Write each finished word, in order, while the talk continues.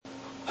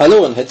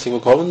Hallo und herzlich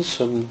willkommen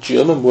zum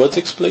German Words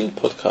Explained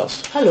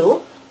Podcast. Hallo.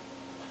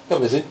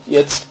 Ja, wir sind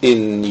jetzt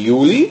in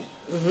Juli,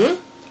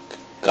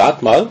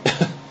 gerade mal,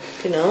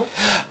 Genau.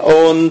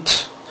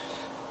 und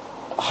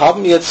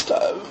haben jetzt,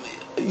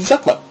 ich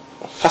sag mal,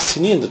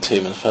 faszinierende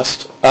Themen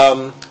fast.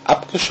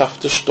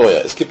 Abgeschaffte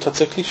Steuer. Es gibt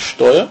tatsächlich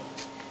Steuer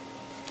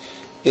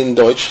in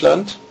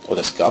Deutschland, oder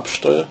es gab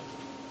Steuer,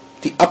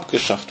 die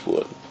abgeschafft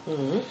wurden.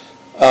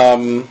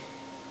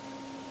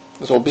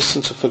 So ein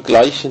bisschen zu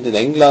vergleichen, in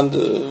England,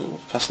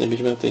 fast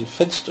nämlich mit den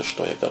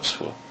Fenstersteuer gab es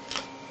vor.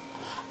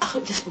 Ach,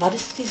 war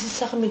das diese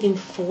Sache mit den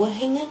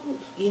Vorhängen?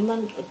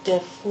 Jemand,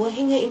 der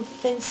Vorhänge im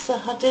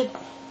Fenster hatte?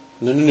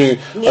 Nö.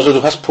 Nee. Also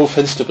du hast pro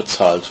Fenster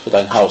bezahlt für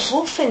dein Haus.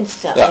 Pro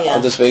Fenster, ja.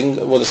 Und deswegen,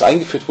 wo das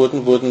eingeführt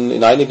wurde, wurden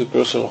in einige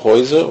größere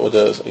Häuser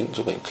oder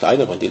sogar in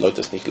kleineren, wenn die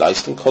Leute es nicht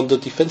leisten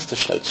konnten, die Fenster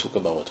schnell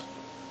zugemauert.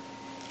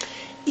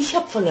 Ich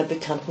habe von einer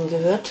Bekannten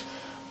gehört,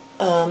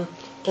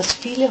 dass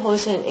viele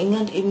Häuser in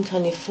England eben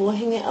keine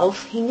Vorhänge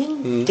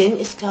aufhingen, denn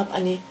es gab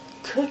eine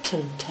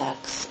Curtain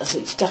Tax. Also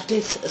ich dachte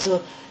jetzt, also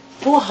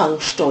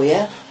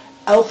Vorhangsteuer,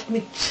 auch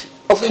mit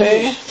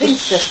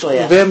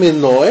Fenstersteuer. Wäre mir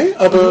neu,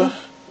 aber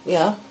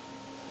ja.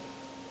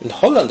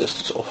 In Holland ist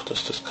es oft,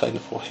 dass es keine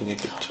Vorhänge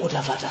gibt.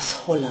 Oder war das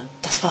Holland?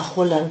 Das war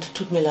Holland,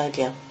 tut mir leid,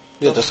 ja.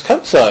 Ja, das kann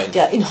sein.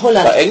 Ja, in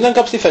Holland. Bei England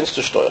gab es die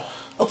Fenstersteuer.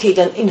 Okay,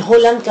 dann in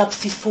Holland gab es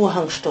die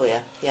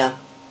Vorhangsteuer, ja.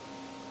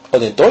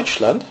 Und in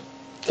Deutschland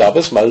gab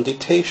es mal die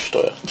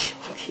T-Steuer.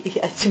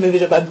 Okay, jetzt sind wir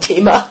wieder beim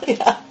Thema,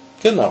 ja.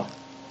 Genau.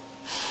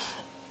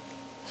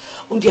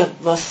 Und ja,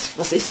 was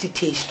ist die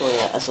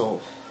T-Steuer?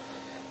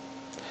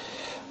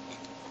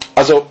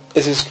 Also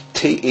es ist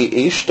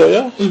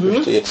TEE-Steuer. Ich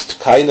möchte jetzt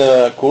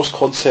keine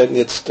Großkonzerne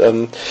jetzt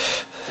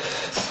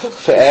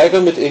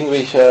verärgern mit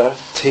irgendwelchen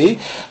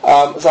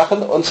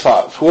Tee-Sachen. Und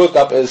zwar, früher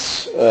gab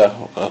es,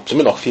 sind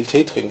wir noch viel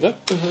Tee trinken.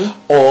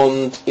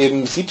 Und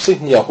im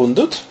 17.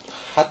 Jahrhundert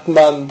hat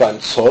man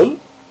beim Zoll,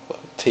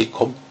 Tee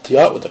kommt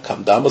ja, oder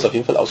kam damals auf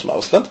jeden Fall aus dem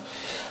Ausland,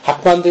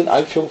 hat man den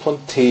Einführung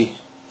von Tee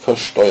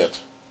versteuert.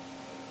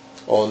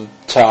 Und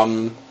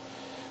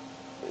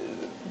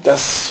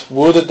das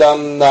wurde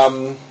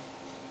dann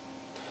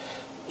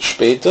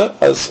später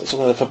als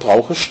sogenannte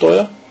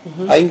Verbrauchersteuer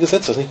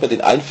eingesetzt, also nicht mehr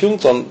den Einführung,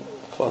 sondern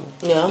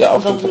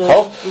auf den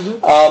Verkauf.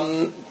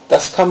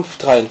 Das kam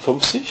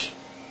 1953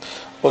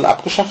 und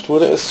abgeschafft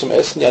wurde es zum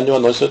 1. Januar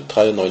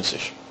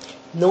 1993.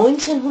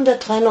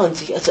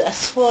 1993, also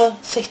erst vor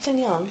 16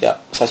 Jahren? Ja,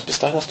 das heißt, bis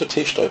dahin hast du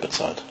T-Steuer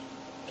bezahlt.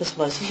 Das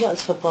weiß ich ja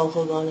als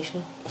Verbraucher gar nicht.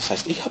 Ne? Das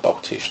heißt, ich habe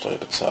auch T-Steuer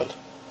bezahlt.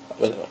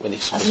 Wenn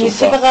ich so also eine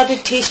separate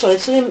T-Steuer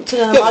zu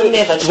der normalen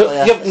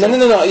Mehrwertsteuer.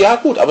 Nein, ja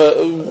gut, aber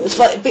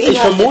ich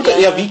vermute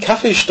eher wie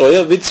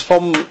Kaffeesteuer wird es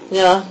vom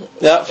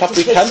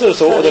Fabrikant oder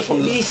so oder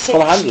vom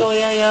Handel.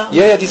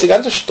 Ja, diese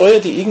ganze Steuer,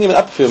 die irgendjemand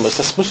abführen muss,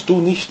 das musst du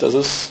nicht. Das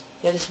ist,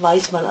 das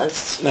weiß man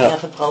als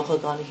Verbraucher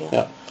gar nicht.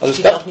 Ja. Also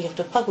steht auch nicht auf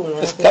der Packung.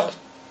 Es gab,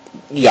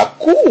 ja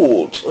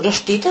gut. Oder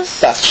steht das?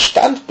 Das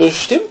stand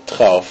bestimmt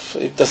drauf.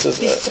 Das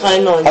ist, bis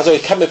 93. Also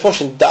ich kann mir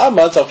vorstellen,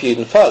 damals auf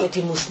jeden Fall. Ja,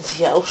 die mussten sich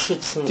ja auch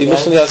schützen. Die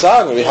mussten ja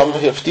sagen, wir haben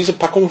auf diese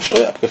Packung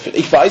Steuer abgeführt.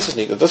 Ich weiß es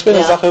nicht. Das wäre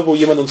eine Sache, wo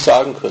jemand uns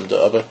sagen könnte.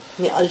 Aber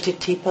eine alte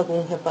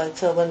Teepackung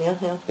herbeizaubern, ja.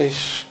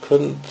 Ich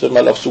könnte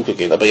mal auf Suche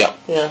gehen, aber ja.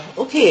 Ja,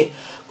 okay.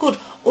 Gut.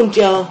 Und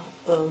ja,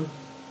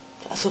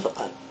 also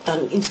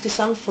dann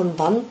insgesamt von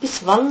wann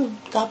bis wann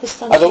gab es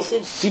dann also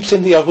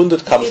 17.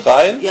 Jahrhundert kam es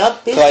rein,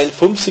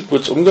 53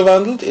 wurde es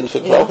umgewandelt in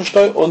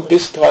Verbrauchersteuer und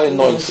bis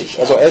 93,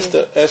 also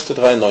erste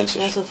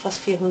 93. Also fast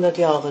 400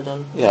 Jahre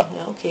dann. Ja,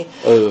 okay.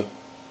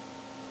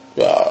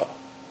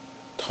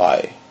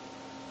 3.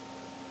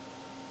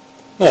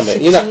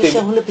 Nein, je nachdem.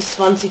 Jahrhundert bis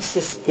 20.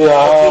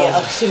 Ja. Okay,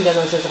 ab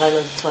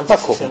 1993,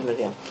 20. Jahrhundert,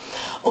 ja.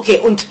 Okay,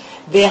 und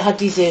wer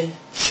hat diese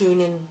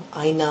schönen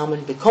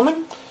Einnahmen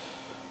bekommen?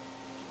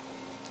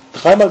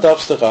 Dreimal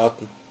darfst du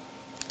raten.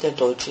 Der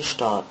deutsche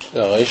Staat.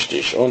 Ja,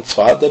 richtig. Und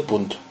zwar der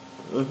Bund.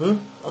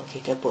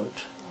 Okay, der Bund.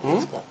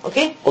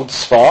 Okay. Und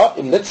zwar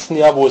im letzten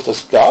Jahr, wo es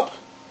das gab,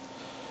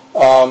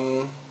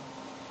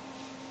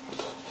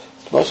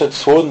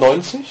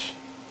 1992,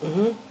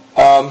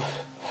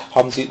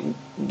 haben sie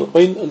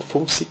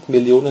 59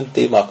 Millionen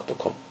D-Mark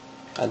bekommen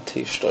an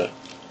T-Steuer.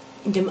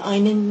 In dem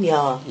einen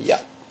Jahr? Ja.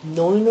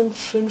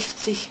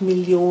 59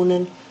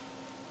 Millionen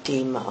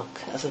D-Mark,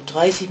 also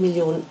 30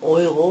 Millionen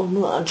Euro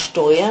nur an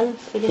Steuern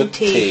für den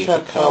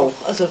Teeverbrauch.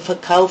 Also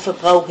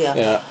Verbrauch,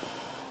 ja.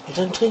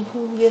 Dann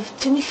trinken wir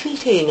ziemlich viel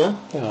Tee, ne?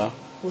 Ja.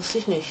 Wusste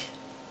ich nicht.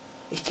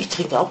 Ich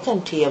trinke auch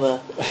keinen Tee, aber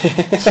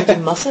so die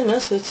Masse, ne?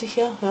 Das wird sich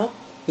ja.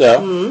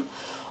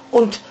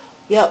 Und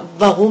ja,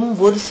 warum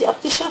wurde sie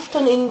abgeschafft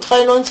dann in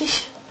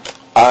 93?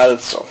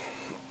 Also,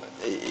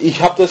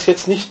 ich habe das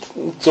jetzt nicht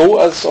so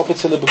als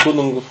offizielle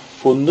Begründung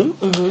gefunden.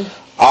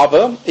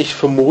 Aber ich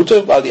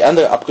vermute, weil die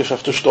andere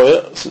abgeschaffte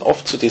Steuer sind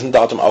oft zu diesem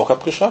Datum auch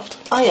abgeschafft.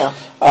 Ah ja.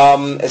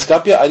 Es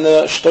gab ja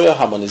eine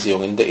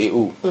Steuerharmonisierung in der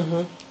EU.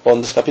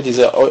 Und es gab ja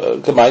diese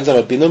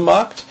gemeinsame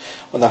Binnenmarkt.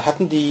 Und dann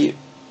hatten die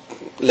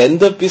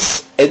Länder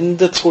bis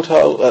Ende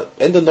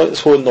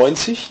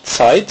 1992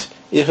 Zeit,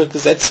 ihre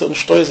Gesetze und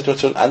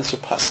Steuersituation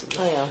anzupassen.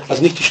 Ah, ja, okay.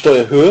 Also nicht die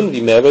Steuerhöhen,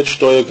 wie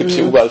Mehrwertsteuer, gibt es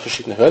ja überall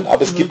verschiedene Höhen,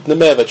 aber es gibt eine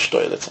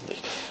Mehrwertsteuer letztendlich.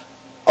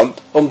 Und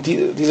um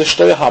diese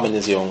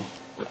Steuerharmonisierung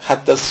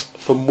hat das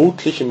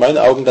vermutlich in meinen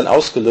Augen dann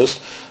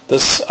ausgelöst,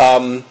 dass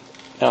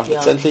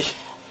letztendlich,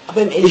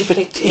 aber im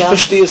Endeffekt, ich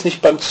verstehe es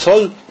nicht, beim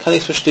Zoll kann ich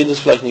es verstehen, dass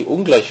es vielleicht nicht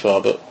ungleich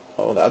war,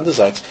 oder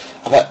andererseits,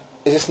 aber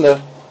es ist eine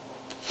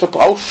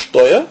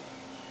Verbrauchssteuer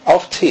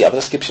auf Tee, aber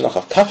das gibt es ja noch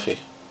auf Kaffee.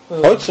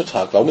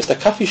 Heutzutage, warum ist der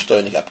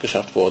Kaffeesteuer nicht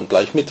abgeschafft worden,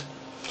 gleich mit?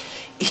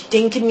 Ich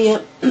denke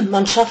mir,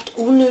 man schafft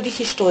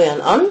unnötige Steuern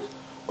an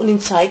und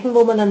in Zeiten,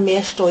 wo man dann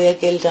mehr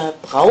Steuergelder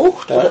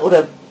braucht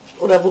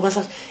oder wo man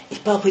sagt,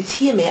 ich brauche jetzt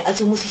hier mehr,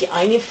 also muss ich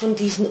eine von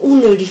diesen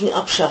unnötigen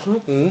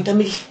abschaffen,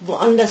 damit ich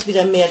woanders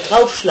wieder mehr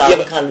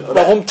draufschlagen kann. Oder?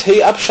 Warum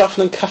Tee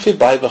abschaffen und Kaffee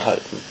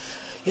beibehalten?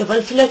 Ja,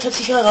 weil vielleicht hat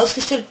sich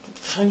herausgestellt,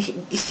 wahrscheinlich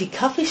ist die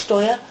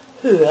Kaffeesteuer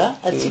höher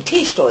als die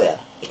Teesteuer.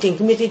 Ich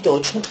denke mir, die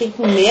Deutschen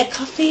trinken mehr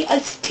Kaffee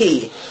als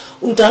Tee.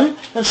 Und dann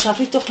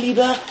schaffe ich doch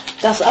lieber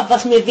das ab,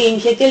 was mir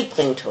weniger Geld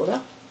bringt, oder?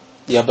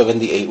 Ja, aber wenn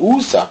die EU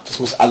sagt, das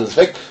muss alles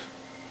weg.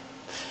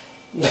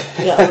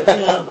 Ja.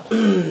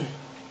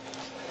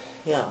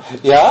 Ja?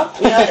 Ja,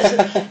 also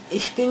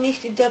ich bin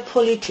nicht in der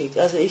Politik.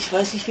 Also ich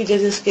weiß nicht, wie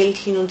die das Geld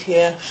hin und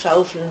her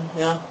schaufeln,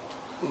 ja.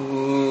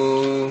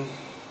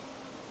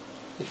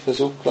 Ich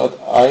versuche gerade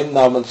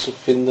Einnahmen zu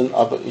finden,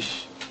 aber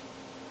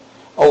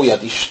oh ja,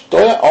 die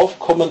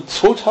Steueraufkommen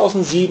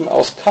 2007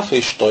 aus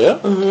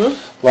Kaffeesteuer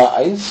war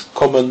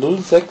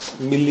 1,06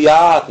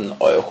 Milliarden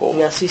Euro.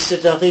 Ja, siehst du,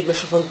 da reden wir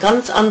schon von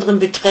ganz anderen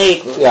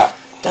Beträgen. Ja.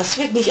 Das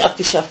wird nicht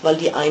abgeschafft, weil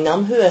die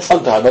Einnahmen höher sind.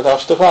 Und dabei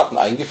darfst du raten,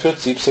 eingeführt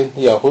 17.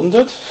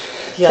 Jahrhundert.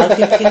 Ja,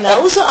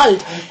 genauso alt.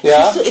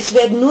 Ja. Siehst du, es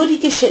werden nur die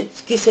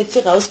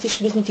Gesetze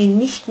rausgeschmissen, die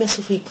nicht mehr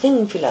so viel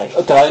bringen vielleicht.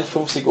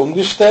 53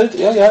 umgestellt,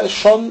 ja, ist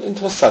schon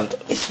interessant.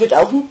 Es wird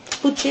auch ein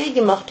Budget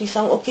gemacht, die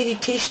sagen, okay, die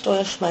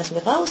Teesteuer schmeißen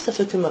wir raus,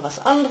 dafür können wir was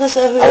anderes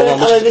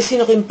erhöhen, aber wir sind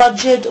noch im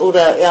Budget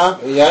oder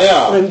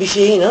oder im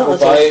Budget. Ne?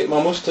 Wobei,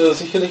 man musste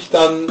sicherlich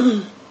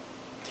dann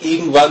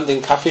irgendwann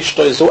den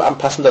Kaffeesteuer so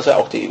anpassen, dass er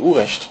auch die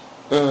EU-Recht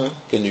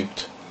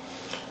genügt.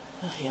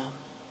 Ach ja.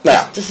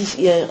 Naja. Das ist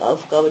ihre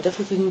Aufgabe,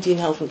 dafür kriegen die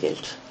einen Haufen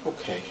Geld.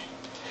 Okay.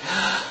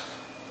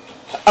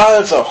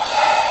 Also.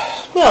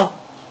 Ja.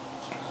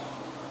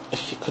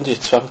 Ich könnte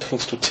jetzt fragen,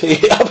 trinkst du Tee?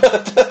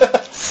 Aber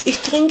ich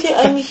trinke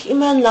eigentlich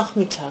immer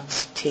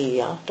nachmittags Tee,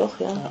 ja. Doch,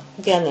 ja.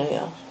 Gerne,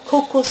 ja.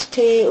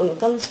 Kokostee und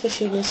ganz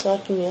verschiedene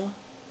Sorten, ja.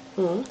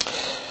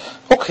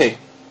 Okay.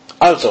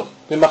 Also,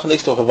 wir machen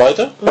nächste Woche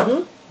weiter.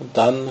 Und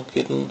dann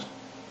geht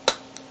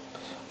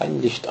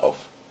ein Licht auf.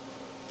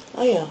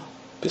 Ah ja.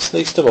 Bis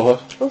nächste Woche.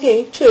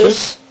 Okay,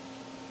 tschüss.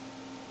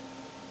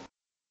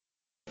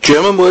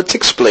 German Words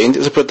Explained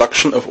is a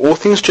production of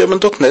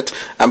allthingsgerman.net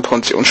and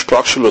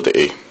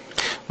pensionssprachschule.de.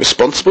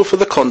 Responsible for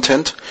the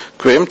content,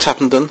 Graham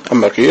Tappenden and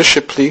Maria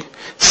Shipley,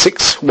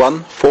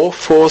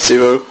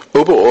 61440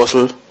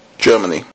 Oberursel, Germany.